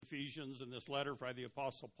Ephesians and this letter by the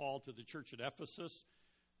Apostle Paul to the church at Ephesus.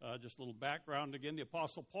 Just a little background again. The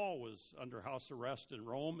Apostle Paul was under house arrest in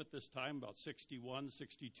Rome at this time, about 61,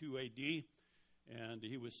 62 A.D., and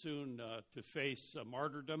he was soon to face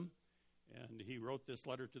martyrdom. And he wrote this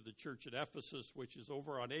letter to the church at Ephesus, which is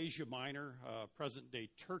over on Asia Minor, present-day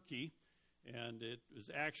Turkey. And it was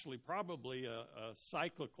actually probably a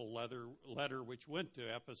cyclical letter which went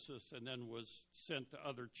to Ephesus and then was sent to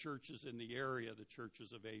other churches in the area, the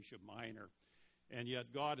churches of Asia Minor. And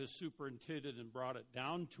yet God has superintended and brought it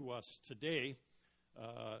down to us today,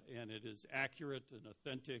 and it is accurate and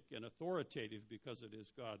authentic and authoritative because it is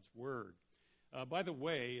God's Word. By the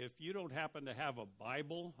way, if you don't happen to have a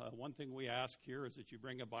Bible, one thing we ask here is that you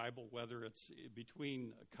bring a Bible, whether it's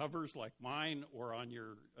between covers like mine or on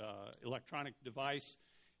your electronic device.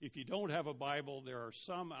 If you don't have a Bible, there are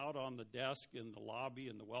some out on the desk in the lobby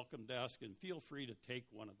and the welcome desk, and feel free to take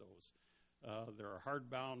one of those. They're a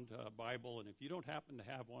hardbound Bible, and if you don't happen to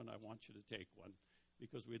have one, I want you to take one,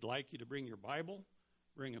 because we'd like you to bring your Bible,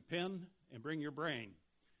 bring a pen, and bring your brain.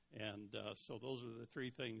 And so those are the three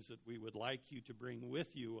things that we would like you to bring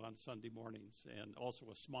with you on Sunday mornings, and also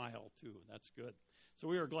a smile, too. That's good. So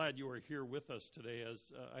we are glad you are here with us today.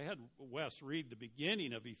 As I had Wes read the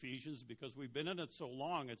beginning of Ephesians, because we've been in it so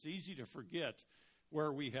long, it's easy to forget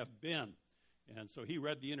where we have been. And so he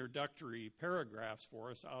read the introductory paragraphs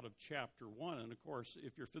for us out of chapter 1. And, of course,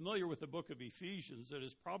 if you're familiar with the book of Ephesians, it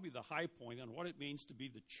is probably the high point on what it means to be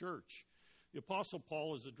the church. The Apostle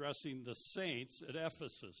Paul is addressing the saints at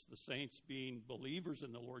Ephesus, the saints being believers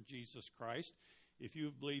in the Lord Jesus Christ. If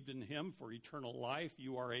you've believed in him for eternal life,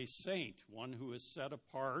 you are a saint, one who is set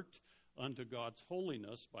apart unto God's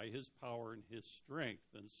holiness by his power and his strength.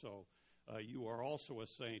 And so you are also a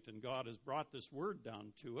saint, and God has brought this word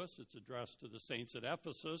down to us. It's addressed to the saints at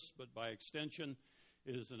Ephesus, but by extension,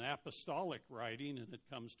 it is an apostolic writing, and it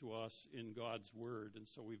comes to us in God's Word, and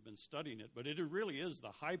so we've been studying it. But it really is the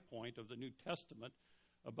high point of the New Testament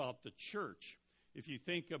about the church. If you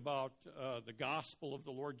think about the gospel of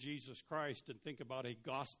the Lord Jesus Christ and think about a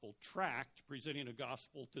gospel tract presenting a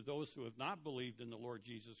gospel to those who have not believed in the Lord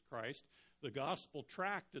Jesus Christ, the gospel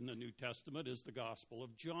tract in the New Testament is the Gospel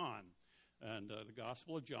of John. And the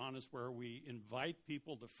Gospel of John is where we invite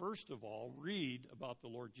people to, first of all, read about the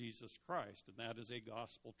Lord Jesus Christ, and that is a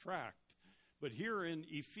gospel tract. But here in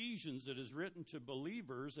Ephesians, it is written to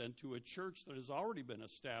believers and to a church that has already been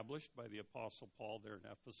established by the Apostle Paul there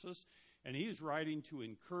in Ephesus, and he is writing to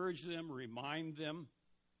encourage them, remind them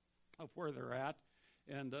of where they're at.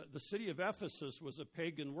 And the city of Ephesus was a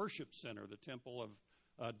pagan worship center. The temple of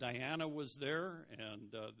Diana was there,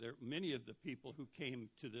 and many of the people who came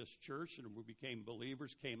to this church and who became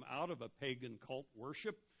believers came out of a pagan cult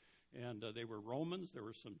worship, and they were Romans. There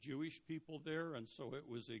were some Jewish people there, and so it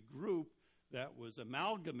was a group that was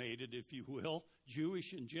amalgamated, if you will,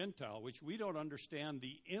 Jewish and Gentile, which we don't understand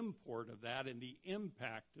the import of that and the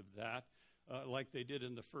impact of that like they did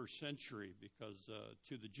in the first century, because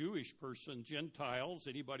to the Jewish person, Gentiles,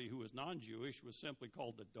 anybody who was non-Jewish, was simply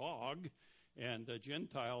called a dog. And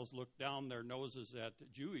Gentiles look down their noses at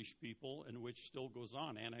Jewish people, and which still goes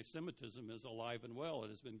on. Anti-Semitism is alive and well. It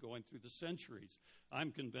has been going through the centuries.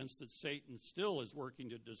 I'm convinced that Satan still is working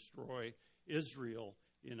to destroy Israel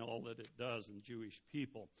in all that it does and Jewish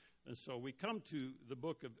people. And so we come to the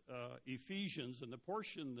book of Ephesians, and the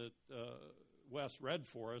portion that Wes read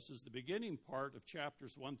for us is the beginning part of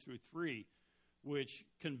chapters 1 through 3, which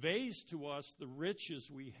conveys to us the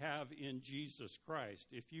riches we have in Jesus Christ.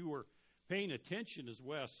 If you were paying attention as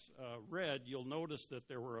Wes read, you'll notice that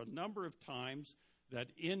there were a number of times that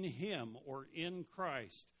in him or in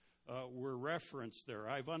Christ were referenced there.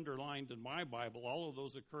 I've underlined in my Bible all of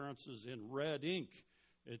those occurrences in red ink.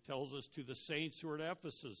 It tells us to the saints who are at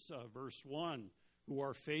Ephesus, verse 1, who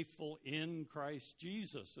are faithful in Christ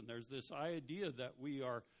Jesus. And there's this idea that we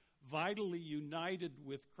are vitally united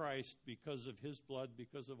with Christ because of his blood,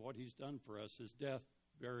 because of what he's done for us, his death,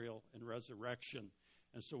 burial, and resurrection.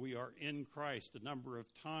 And so we are in Christ. A number of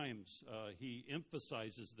times he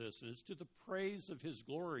emphasizes this, and it's to the praise of his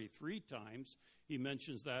glory. 3 times he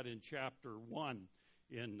mentions that in chapter 1,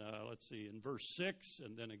 in verse 6,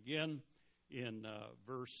 and then again in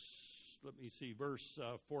verse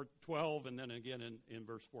 12, and then again in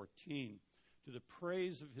verse 14, to the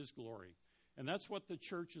praise of his glory. And that's what the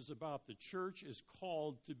church is about. The church is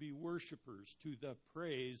called to be worshipers to the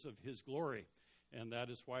praise of his glory. And that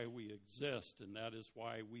is why we exist, and that is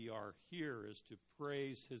why we are here, is to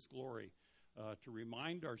praise his glory, to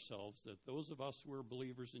remind ourselves that those of us who are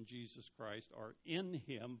believers in Jesus Christ are in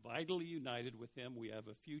him, vitally united with him. We have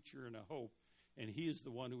a future and a hope, and he is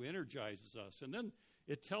the one who energizes us. And then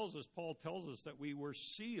it tells us, Paul tells us, that we were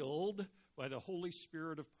sealed by the Holy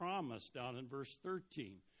Spirit of promise down in verse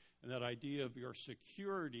 13. And that idea of your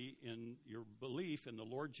security in your belief in the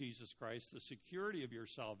Lord Jesus Christ, the security of your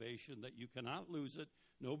salvation, that you cannot lose it,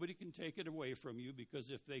 nobody can take it away from you,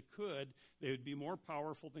 because if they could, they would be more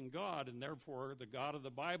powerful than God, and therefore the God of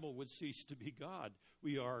the Bible would cease to be God.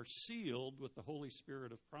 We are sealed with the Holy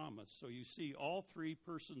Spirit of promise. So you see all three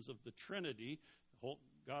persons of the Trinity,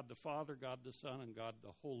 God the Father, God the Son, and God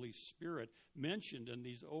the Holy Spirit, mentioned in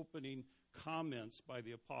these opening comments by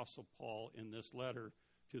the Apostle Paul in this letter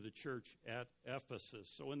to the church at Ephesus.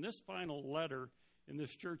 So in this final letter, in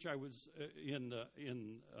this church I was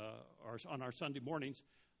on our Sunday mornings,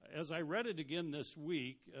 as I read it again this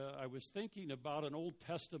week, I was thinking about an Old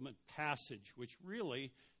Testament passage, which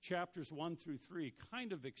really, chapters 1 through 3,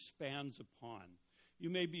 kind of expands upon. You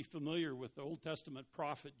may be familiar with the Old Testament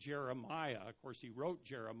prophet Jeremiah. Of course, he wrote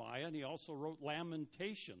Jeremiah, and he also wrote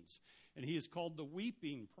Lamentations. And he is called the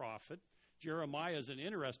weeping prophet. Jeremiah is an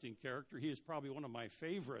interesting character. He is probably one of my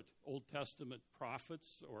favorite Old Testament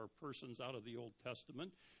prophets or persons out of the Old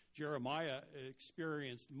Testament. Jeremiah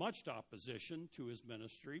experienced much opposition to his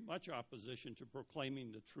ministry, much opposition to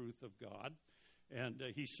proclaiming the truth of God. And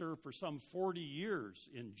he served for some 40 years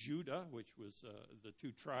in Judah, which was the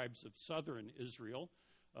two tribes of southern Israel.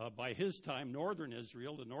 By his time, northern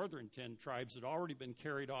Israel, the northern 10 tribes, had already been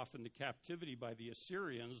carried off into captivity by the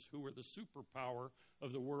Assyrians, who were the superpower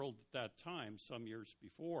of the world at that time, some years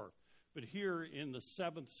before. But here in the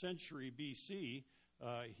 7th century BC,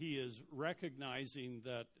 he is recognizing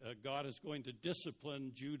that God is going to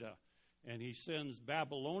discipline Judah, and he sends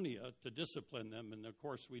Babylonia to discipline them. And, of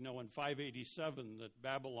course, we know in 587 that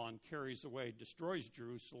Babylon destroys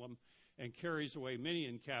Jerusalem, and carries away many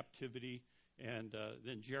in captivity. And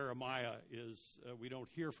then Jeremiah we don't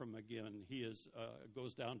hear from him again. He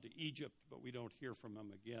goes down to Egypt, but we don't hear from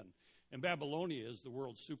him again. And Babylonia is the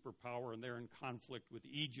world's superpower, and they're in conflict with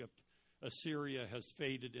Egypt. Assyria has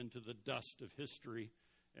faded into the dust of history.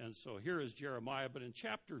 And so here is Jeremiah. But in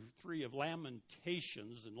chapter 3 of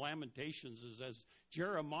Lamentations, and Lamentations is as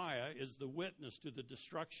Jeremiah is the witness to the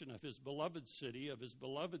destruction of his beloved city, of his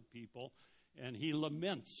beloved people, and he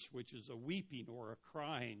laments, which is a weeping or a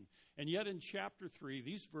crying. And yet in chapter 3,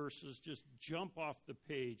 these verses just jump off the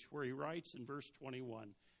page, where he writes in verse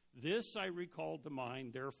 21, "This I recall to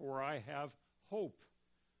mind, therefore I have hope.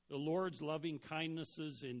 The Lord's loving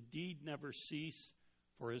kindnesses indeed never cease,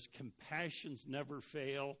 for his compassions never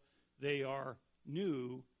fail. They are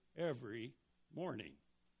new every morning.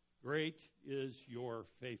 Great is your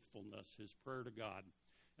faithfulness," his prayer to God.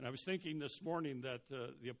 And I was thinking this morning that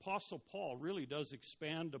the Apostle Paul really does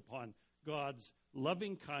expand upon God's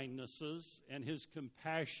loving kindnesses and his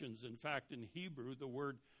compassions. In fact, in Hebrew, the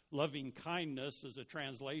word loving kindness is a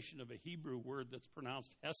translation of a Hebrew word that's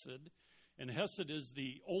pronounced hesed. And hesed is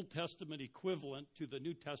the Old Testament equivalent to the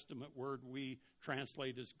New Testament word we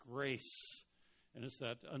translate as grace. And it's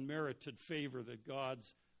that unmerited favor, that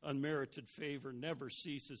God's unmerited favor never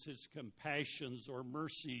ceases. His compassions or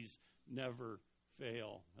mercies never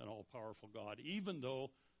fail. An all-powerful God. Even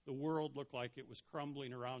though the world looked like it was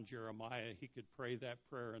crumbling around Jeremiah, he could pray that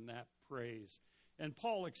prayer and that praise. And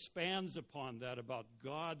Paul expands upon that, about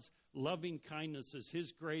God's loving kindnesses.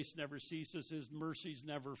 His grace never ceases. His mercies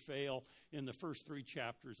never fail, in the first 3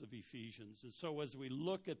 chapters of Ephesians. And so as we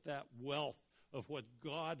look at that wealth of what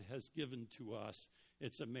God has given to us,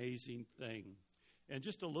 it's an amazing thing. And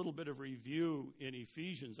just a little bit of review in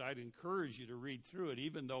Ephesians. I'd encourage you to read through it,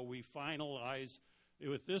 even though we finalize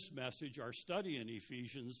with this message our study in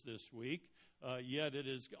Ephesians this week. Yet it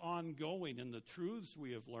is ongoing in the truths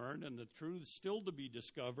we have learned, and the truths still to be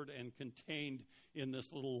discovered and contained in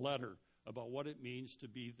this little letter about what it means to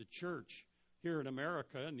be the church. Here in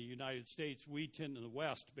America, in the United States, in the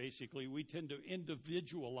West, basically, we tend to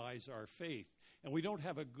individualize our faith. And we don't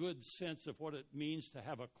have a good sense of what it means to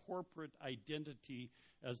have a corporate identity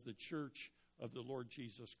as the church of the Lord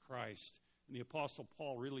Jesus Christ. And the Apostle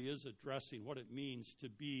Paul really is addressing what it means to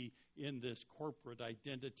be in this corporate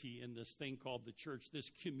identity, in this thing called the church,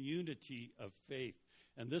 this community of faith.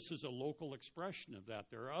 And this is a local expression of that.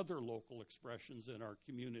 There are other local expressions in our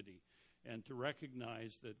community. And to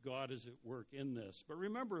recognize that God is at work in this. But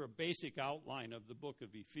remember a basic outline of the book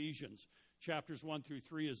of Ephesians. Chapters 1 through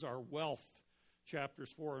 3 is our wealth.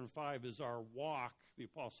 Chapters 4 and 5 is our walk. The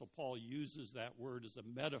Apostle Paul uses that word as a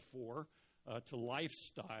metaphor to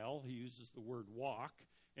lifestyle. He uses the word walk.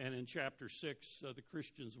 And in chapter 6, the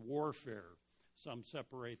Christian's warfare. Some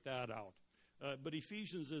separate that out. But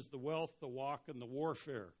Ephesians is the wealth, the walk, and the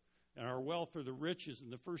warfare. And our wealth are the riches. In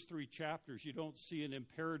the first 3 chapters, you don't see an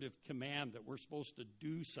imperative command that we're supposed to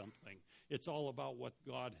do something. It's all about what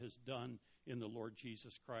God has done in the Lord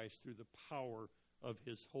Jesus Christ through the power of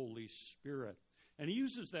his Holy Spirit. And he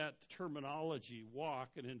uses that terminology, walk.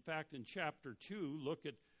 And in fact, in chapter 2, look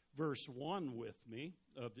at verse 1 with me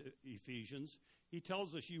of Ephesians. He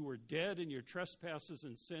tells us you were dead in your trespasses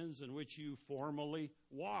and sins in which you formerly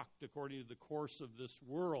walked according to the course of this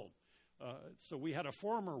world. So we had a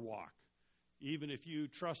former walk. Even if you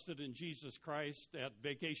trusted in Jesus Christ at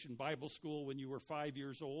Vacation Bible School when you were 5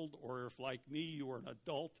 years old, or if, like me, you were an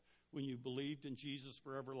adult when you believed in Jesus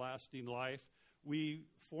for everlasting life, we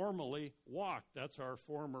formerly walked. That's our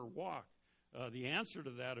former walk. The answer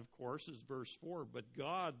to that, of course, is verse 4. But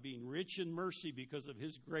God, being rich in mercy because of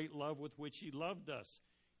his great love with which he loved us,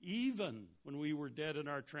 even when we were dead in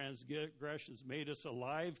our transgressions, made us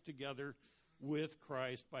alive together with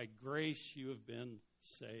Christ. By grace you have been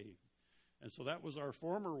saved. And so that was our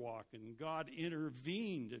former walk, and God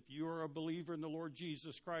intervened. If you are a believer in the Lord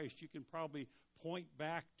Jesus Christ, you can probably point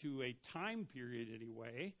back to a time period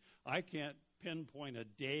anyway. I can't pinpoint a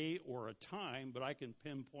day or a time, but I can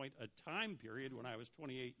pinpoint a time period when I was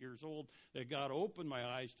 28 years old that God opened my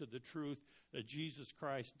eyes to the truth that Jesus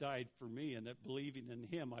Christ died for me, and that believing in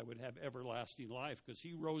him I would have everlasting life, because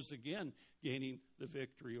he rose again, gaining the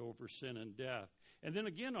victory over sin and death. And then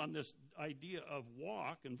again on this idea of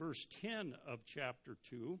walk, in verse 10 of chapter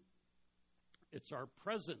 2, it's our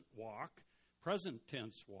present walk, present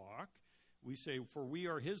tense walk. We say, for we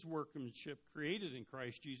are his workmanship, created in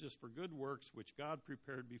Christ Jesus for good works, which God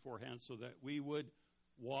prepared beforehand so that we would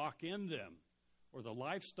walk in them. Or the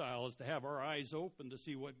lifestyle is to have our eyes open to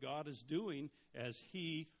see what God is doing as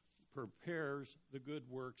he prepares the good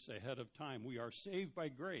works ahead of time. We are saved by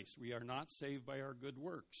grace. We are not saved by our good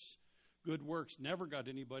works. Good works never got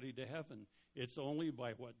anybody to heaven. It's only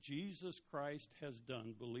by what Jesus Christ has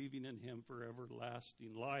done, believing in him for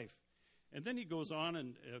everlasting life. And then he goes on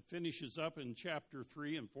and finishes up in chapter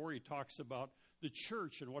 3 and 4. He talks about the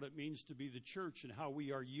church and what it means to be the church and how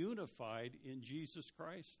we are unified in Jesus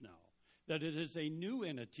Christ now. That it is a new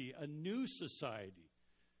entity, a new society.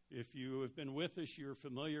 If you have been with us, you're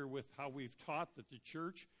familiar with how we've taught that the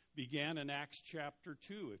church began in Acts chapter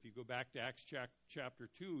 2. If you go back to Acts chapter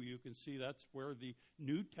 2, you can see that's where the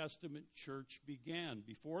New Testament church began.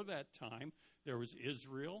 Before that time, there was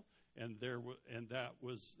Israel, and that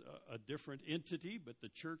was a different entity, but the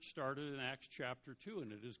church started in Acts chapter 2,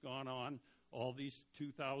 and it has gone on all these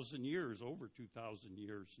 2,000 years, over 2,000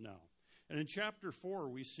 years now. And in chapter 4,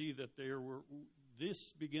 we see that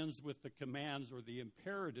this begins with the commands or the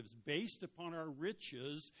imperatives based upon our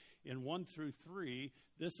riches in 1 through 3.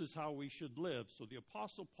 This is how we should live. So the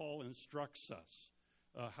Apostle Paul instructs us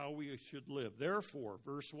how we should live. Therefore,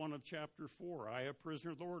 verse 1 of chapter 4, I, a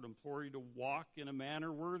prisoner of the Lord, implore you to walk in a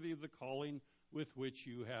manner worthy of the calling with which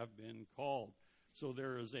you have been called. So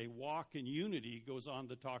there is a walk in unity. He goes on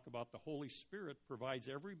to talk about the Holy Spirit provides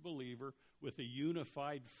every believer with a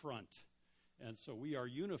unified front. And so we are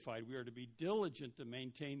unified. We are to be diligent to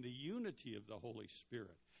maintain the unity of the Holy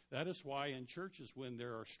Spirit. That is why in churches, when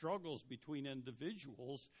there are struggles between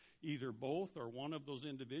individuals, either both or one of those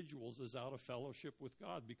individuals is out of fellowship with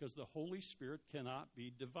God, because the Holy Spirit cannot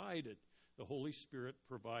be divided. The Holy Spirit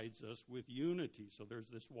provides us with unity. So there's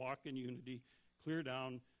this walk in unity clear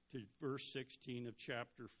down to verse 16 of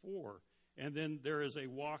chapter 4. And then there is a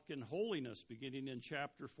walk in holiness beginning in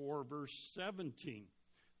chapter 4, verse 17.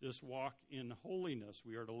 This walk in holiness.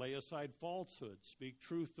 We are to lay aside falsehood, speak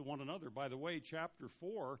truth to one another. By the way, chapter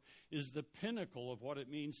 4 is the pinnacle of what it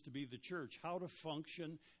means to be the church, how to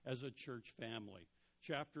function as a church family.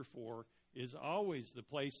 Chapter 4 is always the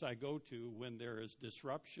place I go to when there is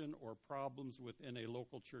disruption or problems within a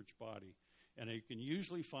local church body. And you can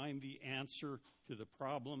usually find the answer to the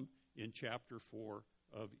problem in chapter 4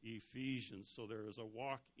 of Ephesians. So there is a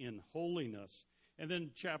walk in holiness. And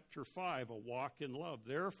then chapter 5, a walk in love.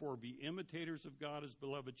 Therefore, be imitators of God as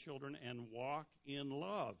beloved children and walk in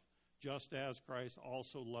love, just as Christ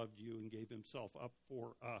also loved you and gave himself up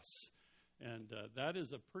for us. And that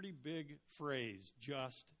is a pretty big phrase,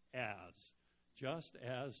 just as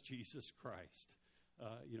Jesus Christ,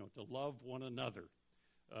 to love one another.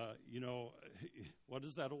 What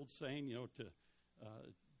is that old saying,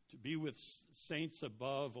 to be with saints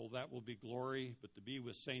above, oh, that will be glory. But to be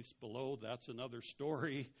with saints below, that's another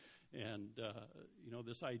story. And,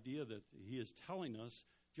 this idea that he is telling us,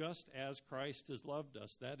 just as Christ has loved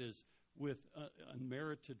us, that is with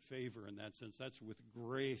unmerited favor in that sense. That's with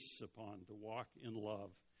grace upon to walk in love.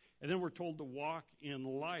 And then we're told to walk in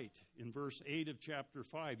light. In verse 8 of chapter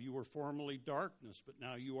 5, you were formerly darkness, but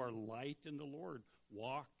now you are light in the Lord.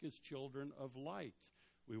 Walk as children of light.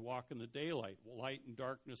 We walk in the daylight. Light and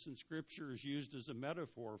darkness in Scripture is used as a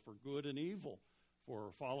metaphor for good and evil,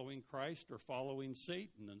 for following Christ or following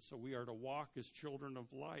Satan. And so we are to walk as children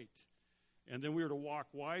of light. And then we are to walk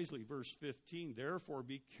wisely, verse 15. Therefore,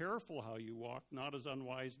 be careful how you walk, not as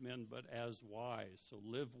unwise men, but as wise. So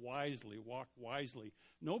live wisely, walk wisely.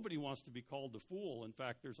 Nobody wants to be called a fool. In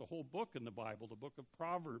fact, there's a whole book in the Bible, the book of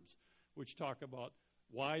Proverbs, which talk about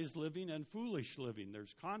wise living and foolish living.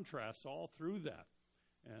 There's contrasts all through that.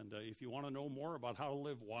 And if you want to know more about how to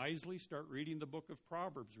live wisely, start reading the book of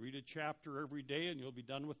Proverbs. Read a chapter every day, and you'll be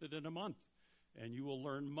done with it in a month. And you will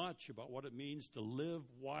learn much about what it means to live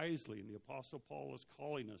wisely. And the Apostle Paul is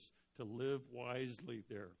calling us to live wisely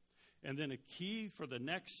there. And then a key for the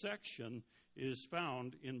next section is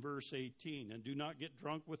found in verse 18. And do not get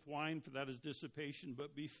drunk with wine, for that is dissipation,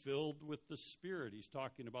 but be filled with the Spirit. He's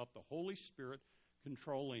talking about the Holy Spirit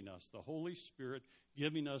controlling us, the Holy Spirit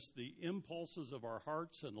giving us the impulses of our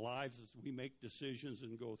hearts and lives as we make decisions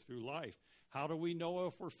and go through life. How do we know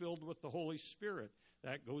if we're filled with the Holy Spirit?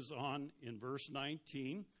 That goes on in verse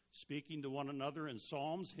 19, speaking to one another in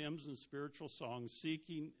psalms, hymns, and spiritual songs,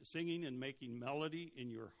 singing and making melody in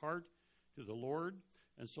your heart to the Lord.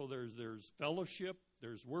 And so there's fellowship,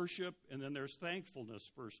 there's worship, and then there's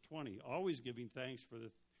thankfulness, verse 20, always giving thanks for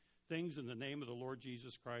the things in the name of the Lord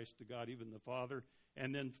Jesus Christ to God, even the Father.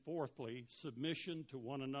 And then fourthly, submission to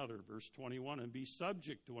one another, verse 21, and be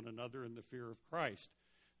subject to one another in the fear of Christ.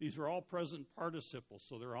 These are all present participles,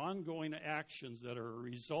 so they're ongoing actions that are a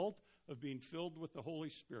result of being filled with the Holy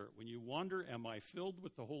Spirit. When you wonder, am I filled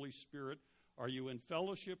with the Holy Spirit? Are you in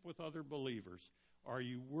fellowship with other believers? Are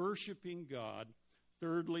you worshiping God?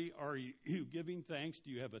 Thirdly, are you giving thanks? Do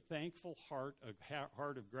you have a thankful heart, a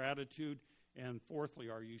heart of gratitude? And fourthly,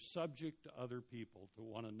 are you subject to other people, to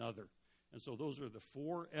one another? And so those are the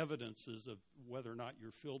four evidences of whether or not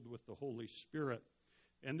you're filled with the Holy Spirit.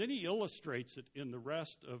 And then he illustrates it in the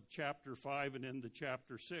rest of chapter 5 and into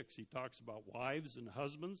chapter 6. He talks about wives and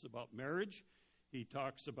husbands, about marriage. He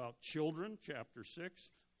talks about children, chapter 6,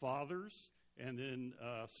 fathers, and then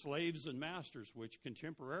slaves and masters, which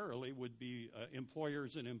contemporarily would be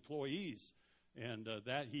employers and employees. And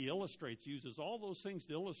that he illustrates, uses all those things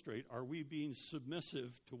to illustrate, are we being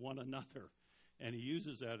submissive to one another? And he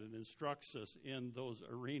uses that and instructs us in those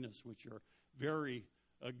arenas, which are very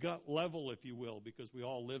gut level, if you will, because we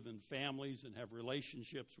all live in families and have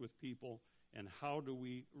relationships with people, and how do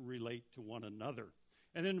we relate to one another?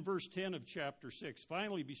 And then verse 10 of chapter 6,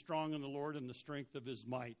 finally be strong in the Lord and the strength of his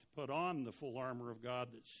might. Put on the full armor of God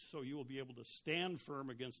so you will be able to stand firm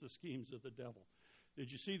against the schemes of the devil.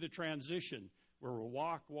 Did you see the transition where we'll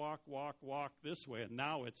walk this way, and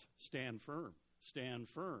now it's stand firm, stand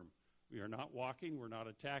firm. We are not walking, we're not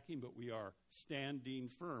attacking, but we are standing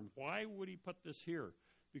firm. Why would he put this here?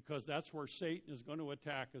 Because that's where Satan is going to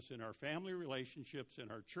attack us in our family relationships, in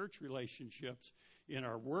our church relationships, in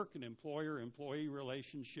our work and employer-employee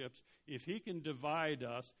relationships. If he can divide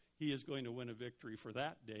us, he is going to win a victory for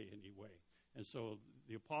that day anyway. And so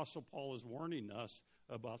the Apostle Paul is warning us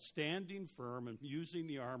about standing firm and using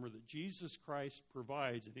the armor that Jesus Christ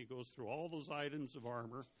provides. And he goes through all those items of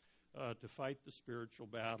armor to fight the spiritual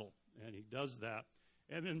battle. And he does that.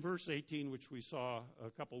 And then verse 18, which we saw a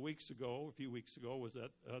few weeks ago, was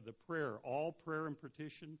that the prayer, all prayer and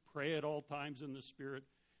petition, pray at all times in the Spirit,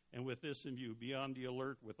 and with this in view, be on the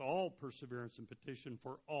alert with all perseverance and petition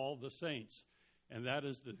for all the saints. And that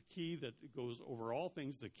is the key that goes over all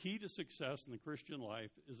things. The key to success in the Christian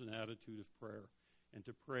life is an attitude of prayer, and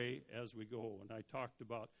to pray as we go. And I talked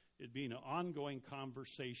about it being an ongoing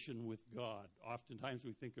conversation with God. Oftentimes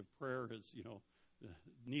we think of prayer as,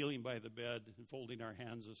 kneeling by the bed and folding our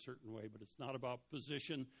hands a certain way, but it's not about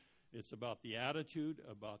position. It's about the attitude,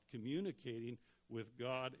 about communicating with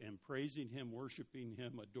God and praising him, worshiping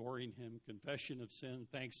him, adoring him, confession of sin,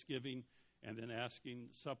 thanksgiving, and then asking,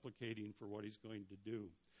 supplicating for what he's going to do.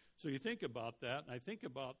 So you think about that, and I think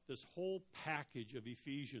about this whole package of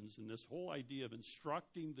Ephesians and this whole idea of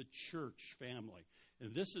instructing the church family.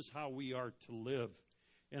 And this is how we are to live.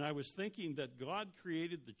 And I was thinking that God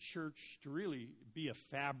created the church to really be a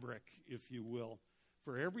fabric, if you will,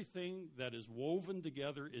 for everything that is woven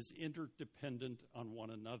together is interdependent on one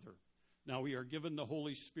another. Now, we are given the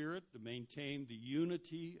Holy Spirit to maintain the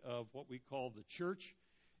unity of what we call the church.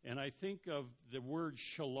 And I think of the word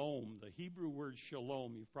shalom, the Hebrew word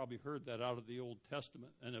shalom. You've probably heard that out of the Old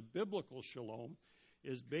Testament. And a biblical shalom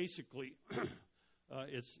is basically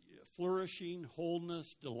it's flourishing,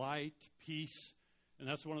 wholeness, delight, peace. And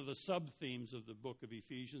that's one of the sub-themes of the book of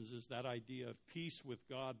Ephesians, is that idea of peace with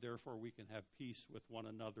God, therefore we can have peace with one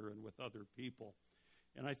another and with other people.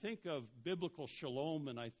 And I think of biblical shalom,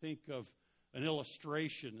 and I think of an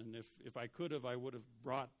illustration, and if I could have, I would have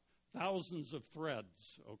brought thousands of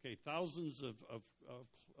threads, thousands of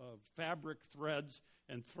fabric threads,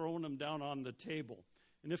 and thrown them down on the table.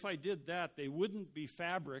 And if I did that, they wouldn't be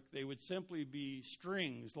fabric, they would simply be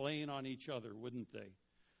strings laying on each other, wouldn't they?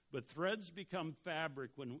 But threads become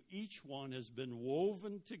fabric when each one has been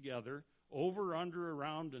woven together over, under,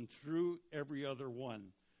 around, and through every other one.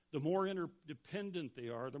 The more interdependent they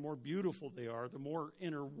are, the more beautiful they are, the more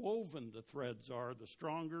interwoven the threads are, the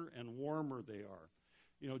stronger and warmer they are.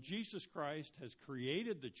 You know, Jesus Christ has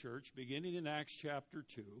created the church beginning in Acts chapter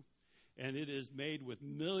 2, and it is made with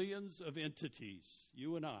millions of entities.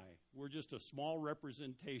 You and I, we're just a small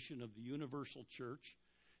representation of the universal church,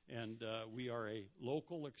 and we are a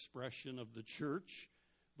local expression of the church,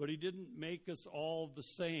 but he didn't make us all the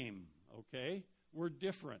same, okay? We're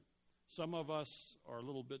different. Some of us are a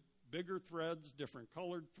little bit bigger threads, different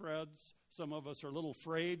colored threads. Some of us are a little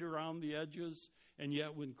frayed around the edges. And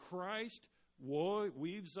yet when Christ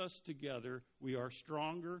weaves us together, we are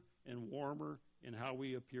stronger and warmer in how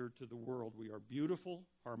we appear to the world. We are beautiful,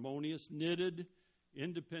 harmonious, knitted,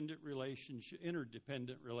 interdependent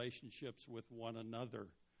relationships with one another.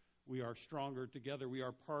 We are stronger together. We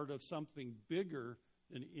are part of something bigger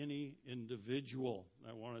than any individual.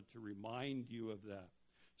 I wanted to remind you of that.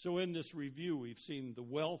 So in this review, we've seen the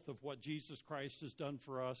wealth of what Jesus Christ has done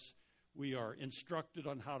for us. We are instructed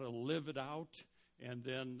on how to live it out, and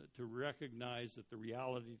then to recognize that the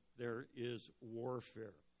reality there is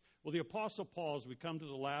warfare. Well, the Apostle Paul, as we come to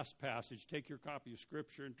the last passage, take your copy of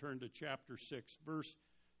Scripture and turn to chapter 6, verse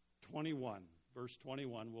 21. Verse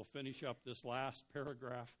 21, we'll finish up this last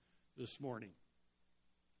paragraph this morning.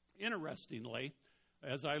 Interestingly,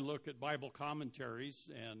 as I look at Bible commentaries,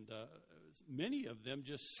 and many of them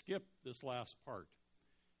just skip this last part.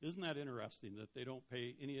 Isn't that interesting that they don't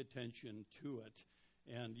pay any attention to it?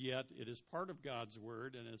 And yet it is part of God's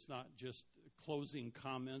Word, and it's not just closing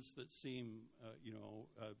comments that seem,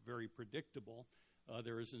 very predictable.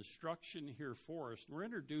 There is instruction here for us. We're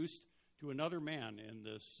introduced to another man in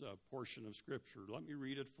this portion of Scripture. Let me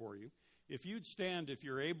read it for you. If you'd stand, if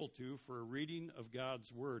you're able to, for a reading of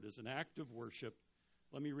God's Word as an act of worship,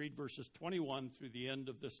 let me read verses 21 through the end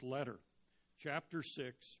of this letter. Chapter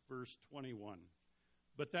 6, verse 21.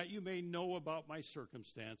 But that you may know about my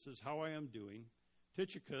circumstances, how I am doing,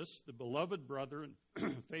 Tychicus, the beloved brother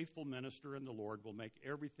and faithful minister in the Lord, will make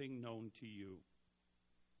everything known to you.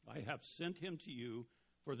 I have sent him to you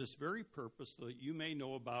for this very purpose, so that you may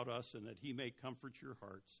know about us and that he may comfort your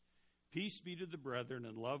hearts. Peace be to the brethren,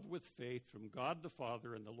 and love with faith from God the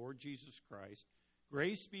Father and the Lord Jesus Christ.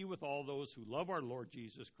 Grace be with all those who love our Lord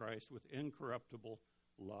Jesus Christ with incorruptible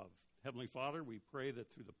love. Heavenly Father, we pray that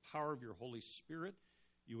through the power of your Holy Spirit,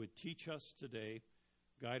 you would teach us today,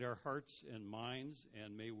 guide our hearts and minds,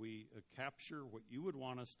 and may we capture what you would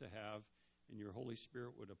want us to have, and your Holy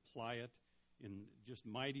Spirit would apply it in just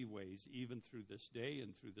mighty ways, even through this day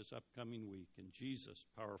and through this upcoming week. In Jesus'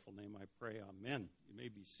 powerful name I pray, amen. You may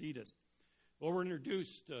be seated. Well, we're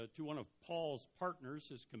introduced to one of Paul's partners,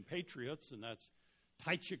 his compatriots, and that's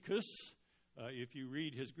Tychicus. If you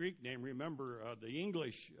read his Greek name, remember the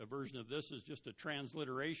English version of this is just a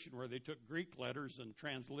transliteration where they took Greek letters and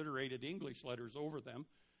transliterated English letters over them.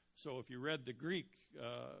 So if you read the Greek,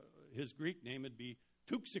 his Greek name would be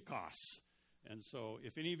Tuxikos. And so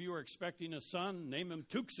if any of you are expecting a son, name him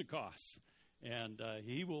Tuxikos. And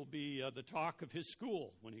he will be the talk of his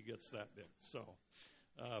school when he gets that big. So,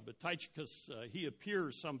 but Tychicus, he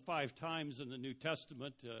appears some 5 times in the New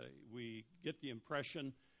Testament. We get the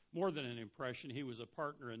impression, more than an impression, he was a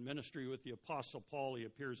partner in ministry with the Apostle Paul. He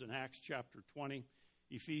appears in Acts chapter 20,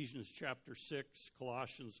 Ephesians chapter 6,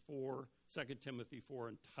 Colossians 4, 2 Timothy 4,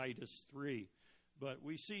 and Titus 3. But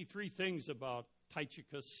we see 3 things about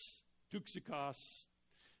Tychicus, Tuxikos.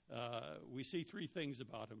 We see 3 things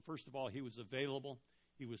about him. First of all, he was available.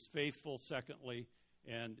 He was faithful, secondly,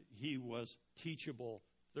 and he was teachable,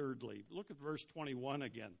 thirdly. Look at verse 21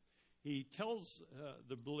 again. He tells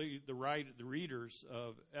the readers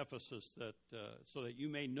of Ephesus that so that you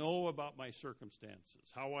may know about my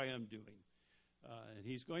circumstances, how I am doing. And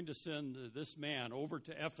he's going to send this man over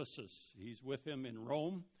to Ephesus. He's with him in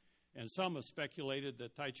Rome. And some have speculated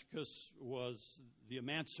that Tychicus was the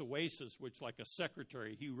amanuensis, which, like a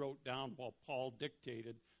secretary, he wrote down while Paul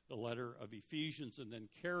dictated the letter of Ephesians and then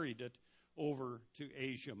carried it over to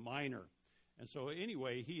Asia Minor. And so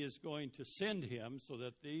anyway, he is going to send him so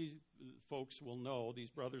that these folks will know,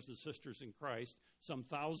 these brothers and sisters in Christ, some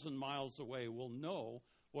 1,000 miles away, will know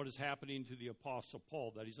what is happening to the Apostle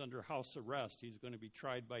Paul, that he's under house arrest. He's going to be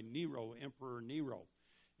tried by Nero, Emperor Nero.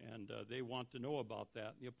 And they want to know about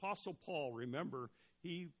that. The Apostle Paul, remember,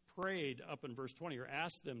 he prayed up in verse 20, or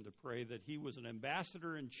asked them to pray, that he was an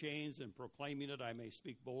ambassador in chains, and proclaiming it, I may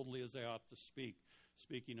speak boldly as I ought to speak,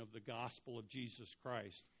 speaking of the gospel of Jesus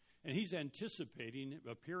Christ. And he's anticipating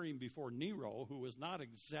appearing before Nero, who was not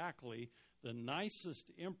exactly the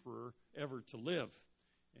nicest emperor ever to live.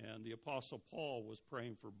 And the Apostle Paul was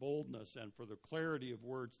praying for boldness and for the clarity of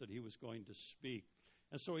words that he was going to speak.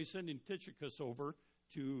 And so he's sending Tychicus over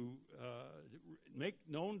to make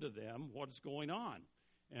known to them what is going on.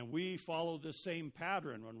 And we follow the same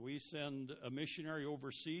pattern when we send a missionary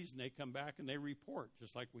overseas and they come back and they report,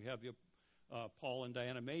 just like we have the Paul and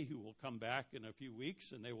Diana Mayhew will come back in a few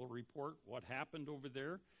weeks and they will report what happened over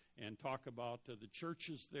there and talk about the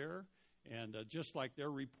churches there. And just like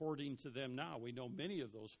they're reporting to them now, we know many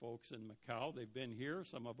of those folks in Macau. They've been here.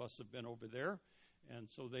 Some of us have been over there. And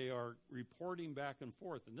so they are reporting back and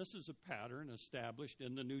forth. And this is a pattern established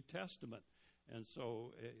in the New Testament. And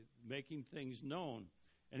so making things known.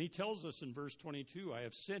 And he tells us in verse 22, I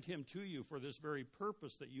have sent him to you for this very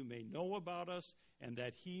purpose, that you may know about us and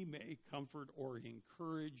that he may comfort or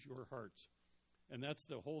encourage your hearts. And that's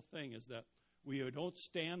the whole thing, is that we don't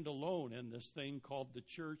stand alone in this thing called the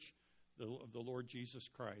church of the Lord Jesus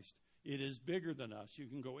Christ. It is bigger than us. You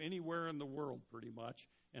can go anywhere in the world pretty much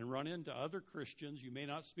and run into other Christians. You may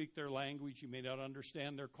not speak their language. You may not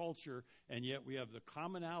understand their culture. And yet we have the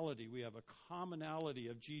commonality. We have a commonality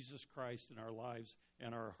of Jesus Christ in our lives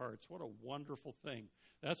and our hearts. What a wonderful thing.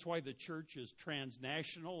 That's why the church is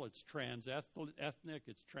transnational. It's trans-ethnic.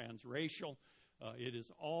 It's transracial. It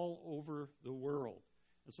is all over the world.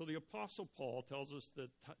 And so the Apostle Paul tells us that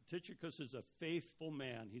Tychicus is a faithful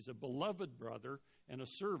man. He's a beloved brother and a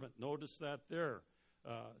servant. Notice that there.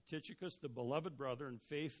 Tychicus, the beloved brother and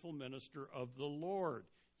faithful minister of the Lord.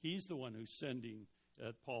 He's the one who's sending,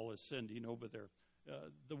 that Paul is sending over there.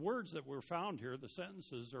 The words that were found here, the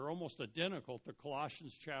sentences, are almost identical to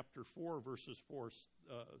Colossians chapter 4, verses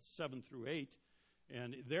 7 through 8.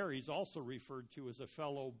 And there he's also referred to as a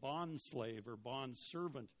fellow bondslave or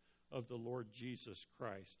bondservant of the Lord Jesus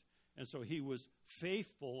Christ. And so he was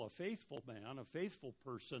faithful, a faithful man, a faithful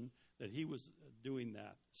person, that he was doing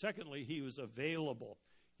that. Secondly, he was available.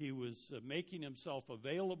 He was making himself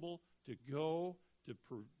available to go to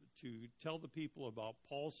tell the people about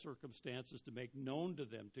Paul's circumstances, to make known to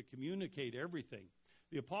them, to communicate everything.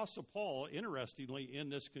 The Apostle Paul, interestingly, in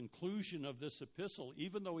this conclusion of this epistle,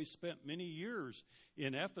 even though he spent many years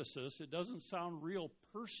in Ephesus, it doesn't sound real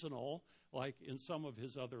personal like in some of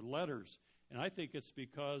his other letters. And I think it's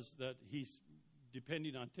because that he's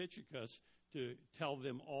depending on Tychicus to tell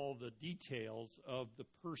them all the details of the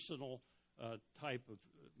personal type of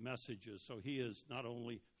messages. So he is not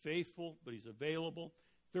only faithful, but he's available.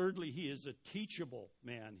 Thirdly, he is a teachable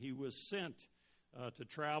man. He was sent to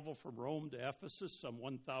travel from Rome to Ephesus, some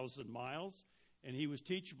 1,000 miles. And he was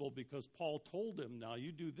teachable because Paul told him, now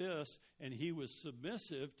you do this, and he was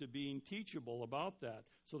submissive to being teachable about that,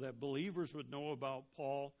 so that believers would know about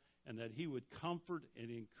Paul and that he would comfort and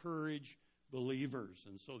encourage believers.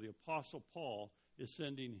 And so the Apostle Paul is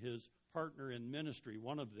sending his partner in ministry,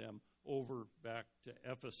 one of them, over back to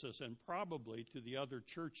Ephesus and probably to the other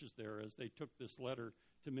churches there as they took this letter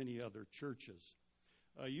to many other churches.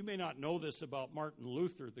 You may not know this about Martin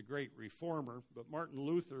Luther, the great reformer, but Martin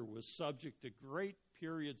Luther was subject to great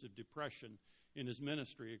periods of depression in his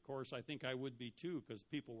ministry. Of course, I think I would be too, because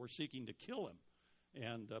people were seeking to kill him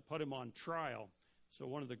and put him on trial. So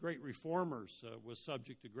one of the great reformers was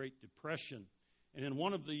subject to great depression. And in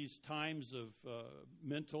one of these times of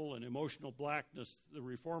mental and emotional blackness, the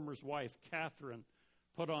reformer's wife, Catherine,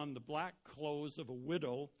 put on the black clothes of a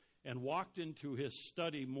widow and walked into his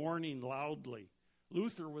study mourning loudly.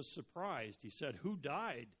 Luther was surprised. He said, "Who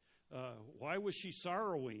died? Why was she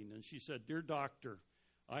sorrowing?" And she said, "Dear doctor,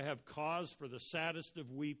 I have cause for the saddest of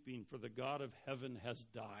weeping, for the God of heaven has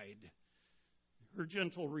died." Her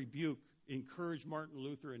gentle rebuke encouraged Martin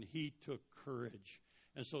Luther, and he took courage.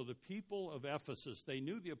 And so the people of Ephesus, they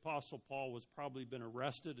knew the Apostle Paul was probably been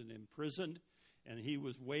arrested and imprisoned, and he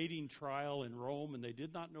was waiting trial in Rome, and they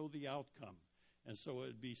did not know the outcome. And so it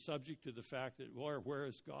would be subject to the fact that, where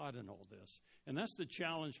is God in all this? And that's the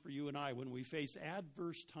challenge for you and I when we face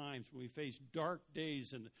adverse times, when we face dark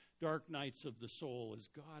days and dark nights of the soul. Is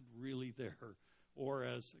God really there? Or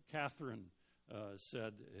as Catherine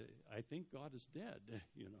said, I think God is dead,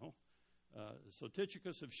 So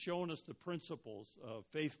Tychicus have shown us the principles of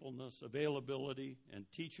faithfulness, availability, and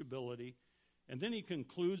teachability. And then he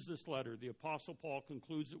concludes this letter. The Apostle Paul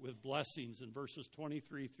concludes it with blessings in verses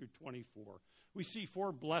 23 through 24. We see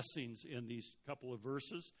 4 blessings in these couple of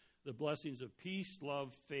verses, the blessings of peace,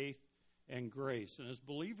 love, faith, and grace. And as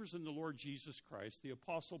believers in the Lord Jesus Christ, the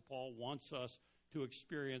Apostle Paul wants us to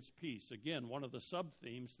experience peace. Again, one of the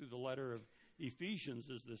sub-themes through the letter of Ephesians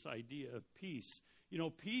is this idea of peace. You know,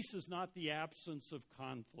 peace is not the absence of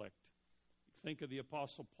conflict. Think of the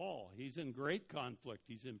Apostle Paul. He's in great conflict.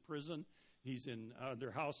 He's in prison. He's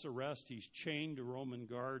under house arrest. He's chained to Roman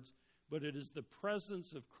guards. But it is the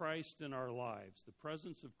presence of Christ in our lives, the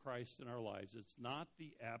presence of Christ in our lives. It's not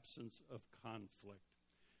the absence of conflict.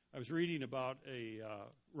 I was reading about a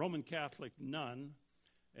Roman Catholic nun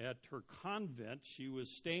at her convent. She was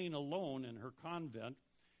staying alone in her convent,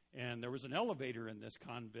 and there was an elevator in this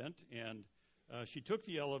convent, and she took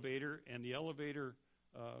the elevator, and the elevator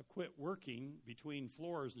quit working between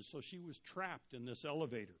floors, and so she was trapped in this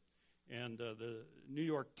elevator. And the New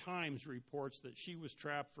York Times reports that she was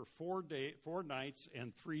trapped for 4 nights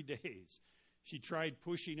and 3 days. She tried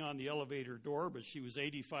pushing on the elevator door, but she was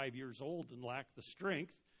 85 years old and lacked the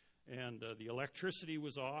strength. And the electricity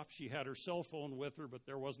was off. She had her cell phone with her, but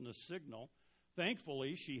there wasn't a signal.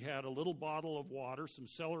 Thankfully, she had a little bottle of water, some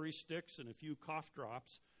celery sticks, and a few cough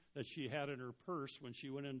drops that she had in her purse when she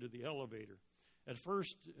went into the elevator. At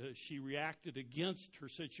first, she reacted against her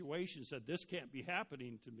situation, said, "This can't be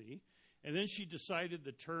happening to me." And then she decided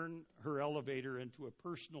to turn her elevator into a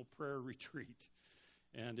personal prayer retreat.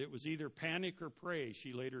 And it was either panic or pray,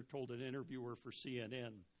 she later told an interviewer for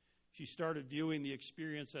CNN. She started viewing the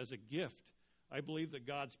experience as a gift. "I believe that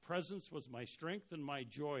God's presence was my strength and my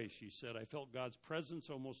joy," she said. "I felt God's presence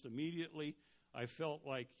almost immediately. I felt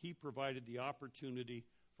like He provided the opportunity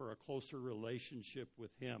for a closer relationship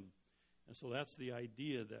with Him." And so that's the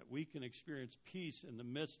idea that we can experience peace in the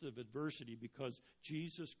midst of adversity because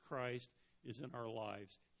Jesus Christ is in our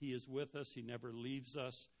lives. He is with us. He never leaves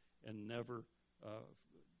us and never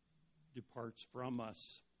departs from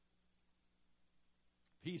us.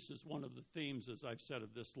 Peace is one of the themes, as I've said,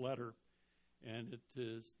 of this letter. And it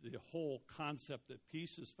is the whole concept that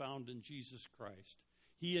peace is found in Jesus Christ.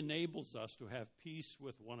 He enables us to have peace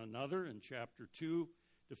with one another in chapter 2,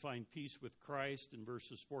 to find peace with Christ in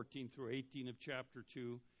verses 14 through 18 of chapter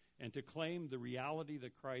 2, and to claim the reality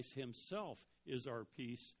that Christ Himself is our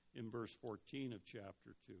peace in verse 14 of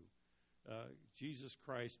chapter 2. Jesus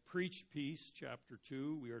Christ preached peace, chapter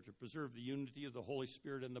 2. We are to preserve the unity of the Holy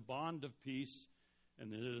Spirit and the bond of peace,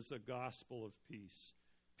 and it is a gospel of peace.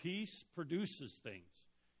 Peace produces things,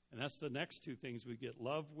 and that's the next 2 things we get.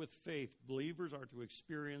 Love with faith. Believers are to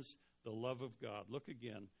experience the love of God. Look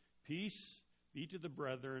again. Peace be to the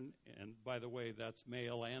brethren, and by the way, that's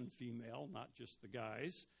male and female, not just the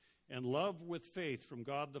guys. And love with faith from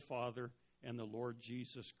God the Father and the Lord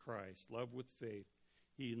Jesus Christ. Love with faith.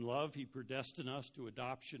 In love, He predestined us to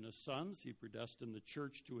adoption as sons. He predestined the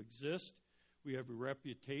church to exist. We have a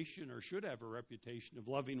reputation, or should have a reputation, of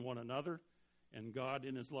loving one another. And God,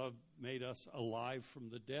 in His love, made us alive from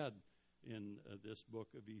the dead in this book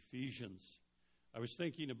of Ephesians. I was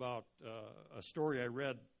thinking about a story I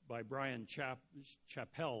read by Brian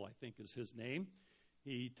Chappell, I think is his name.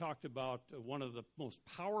 He talked about one of the most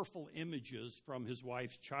powerful images from his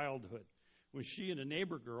wife's childhood. When she and a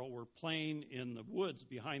neighbor girl were playing in the woods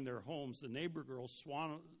behind their homes, the neighbor girl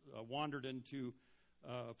wandered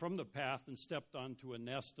from the path and stepped onto a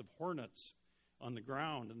nest of hornets on the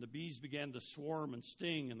ground. And the bees began to swarm and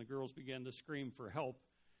sting, and the girls began to scream for help.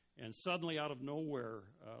 And suddenly, out of nowhere,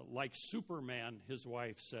 like Superman, his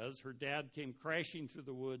wife says, her dad came crashing through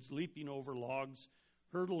the woods, leaping over logs,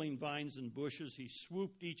 hurdling vines and bushes. He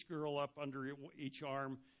swooped each girl up under each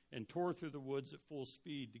arm and tore through the woods at full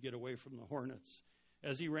speed to get away from the hornets.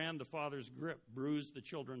 As he ran, the father's grip bruised the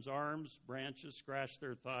children's arms, branches scratched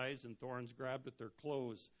their thighs, and thorns grabbed at their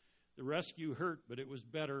clothes. The rescue hurt, but it was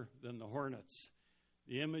better than the hornets.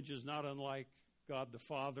 The image is not unlike God the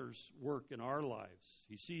Father's work in our lives.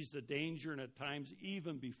 He sees the danger, and at times,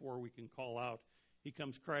 even before we can call out, He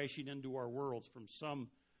comes crashing into our worlds. From some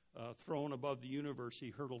throne above the universe, He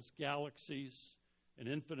hurdles galaxies, an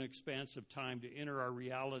infinite expanse of time to enter our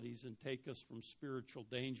realities and take us from spiritual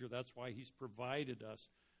danger. That's why He's provided us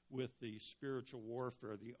with the spiritual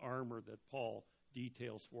warfare, the armor that Paul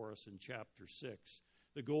details for us in chapter 6.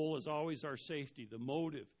 The goal is always our safety. The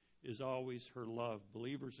motive is always her love.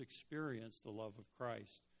 Believers experience the love of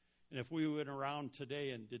Christ. And if we went around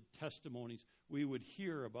today and did testimonies, we would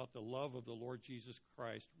hear about the love of the Lord Jesus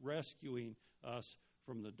Christ rescuing us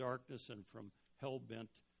from the darkness and from hell-bent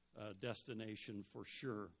destination for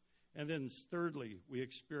sure. And then thirdly, we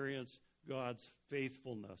experience God's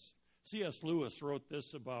faithfulness. C.S. Lewis wrote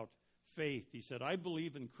this about faith. He said, I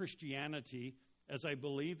believe in Christianity as I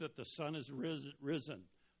believe that the sun is risen,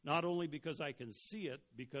 not only because I can see it,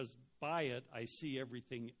 because by it I see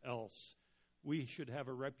everything else. We should have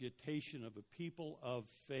a reputation of a people of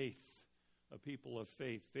faith, a people of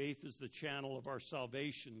faith. Faith is the channel of our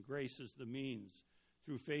salvation. Grace is the means.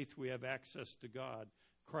 Through faith we have access to God.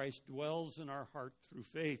 Christ dwells in our heart through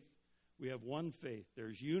faith. We have one faith.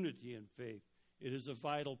 There's unity in faith. It is a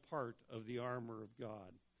vital part of the armor of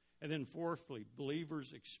God. And then fourthly,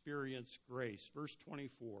 believers experience grace. Verse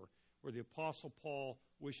 24, where the Apostle Paul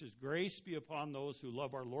wishes grace be upon those who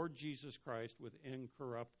love our Lord Jesus Christ with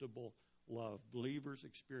incorruptible love. Believers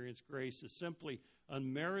experience grace is simply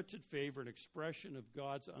unmerited favor, an expression of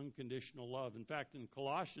God's unconditional love. In fact, in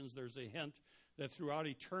Colossians, there's a hint that throughout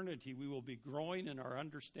eternity we will be growing in our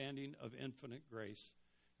understanding of infinite grace.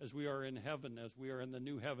 As we are in heaven, as we are in the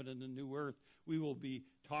new heaven and the new earth, we will be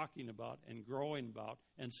talking about and growing about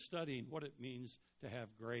and studying what it means to have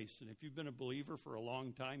grace. And if you've been a believer for a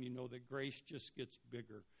long time, you know that grace just gets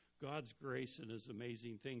bigger. God's grace is an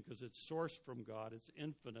amazing thing because it's sourced from God. It's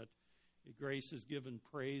infinite. Grace is given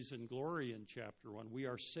praise and glory in chapter 1. We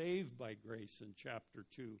are saved by grace in chapter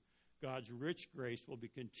 2. God's rich grace will be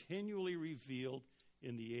continually revealed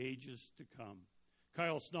in the ages to come.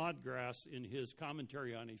 Kyle Snodgrass, in his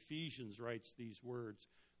commentary on Ephesians, writes these words,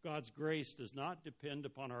 God's grace does not depend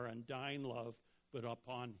upon our undying love, but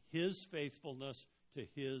upon his faithfulness to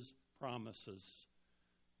his promises.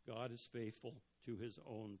 God is faithful to his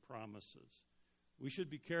own promises. We should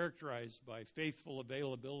be characterized by faithful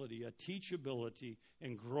availability, a teachability,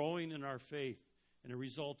 and growing in our faith, and it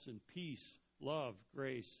results in peace, love,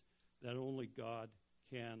 grace that only God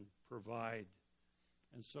can provide.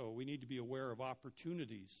 And so we need to be aware of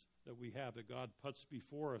opportunities that we have that God puts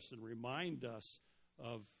before us and remind us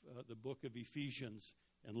of the book of Ephesians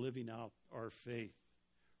and living out our faith.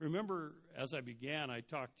 Remember, as I began, I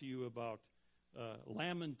talked to you about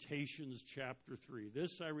Lamentations chapter 3.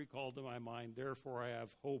 This I recall to my mind, therefore I have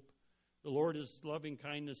hope. The Lord is loving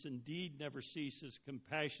kindness indeed never ceases.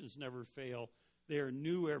 Compassions never fail. They are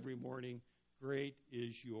new every morning. Great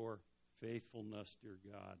is your faithfulness, dear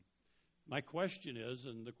God. My question is,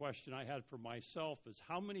 and the question I had for myself is,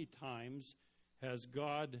 how many times has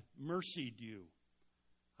God mercied you?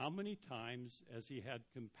 How many times has he had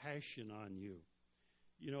compassion on you?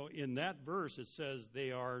 You know, in that verse it says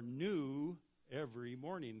they are new every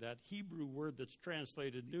morning. That Hebrew word that's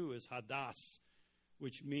translated new is hadas,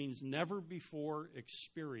 which means never before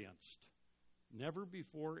experienced. Never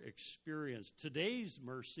before experienced. Today's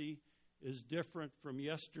mercy is different from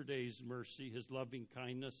yesterday's mercy, his loving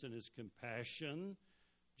kindness and his compassion.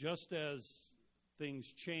 Just as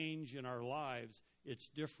things change in our lives, it's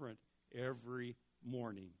different every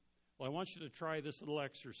morning. Well, I want you to try this little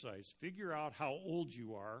exercise. Figure out how old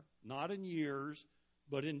you are, not in years,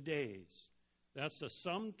 but in days. That's the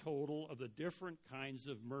sum total of the different kinds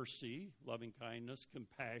of mercy, loving kindness,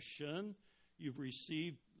 compassion you've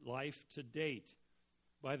received life to date.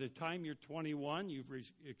 By the time you're 21, you've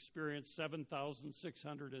experienced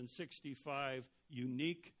 7,665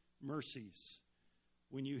 unique mercies.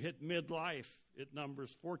 When you hit midlife, it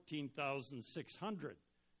numbers 14,600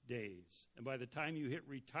 days. And by the time you hit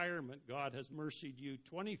retirement, God has mercied you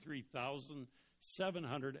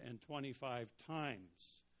 23,725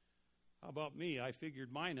 times. How about me? I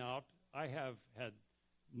figured mine out. I have had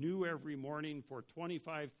new every morning for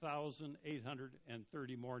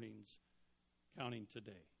 25,830 mornings, counting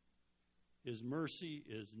today. His mercy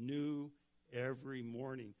is new every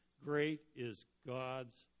morning. Great is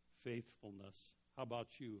God's faithfulness. How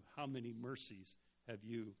about you? How many mercies have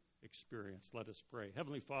you experienced? Let us pray.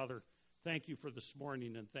 Heavenly Father, thank you for this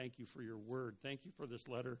morning and thank you for your word. Thank you for this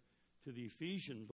letter to the Ephesians.